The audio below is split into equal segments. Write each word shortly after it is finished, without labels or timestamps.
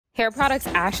Hair products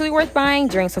actually worth buying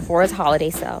during Sephora's holiday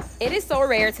sale. It is so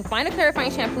rare to find a clarifying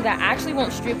shampoo that actually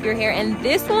won't strip your hair, and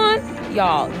this one,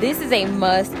 y'all, this is a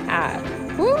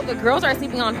must-have. Woo, the girls are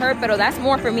sleeping on her, but that's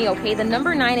more for me, okay? The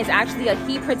number 9 is actually a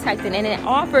heat protectant, and it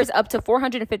offers up to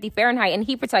 450 Fahrenheit in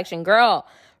heat protection. Girl,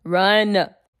 run.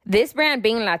 This brand,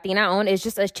 being Latina owned, is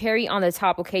just a cherry on the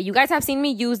top, okay? You guys have seen me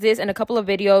use this in a couple of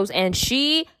videos, and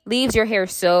she leaves your hair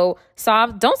so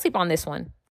soft. Don't sleep on this one.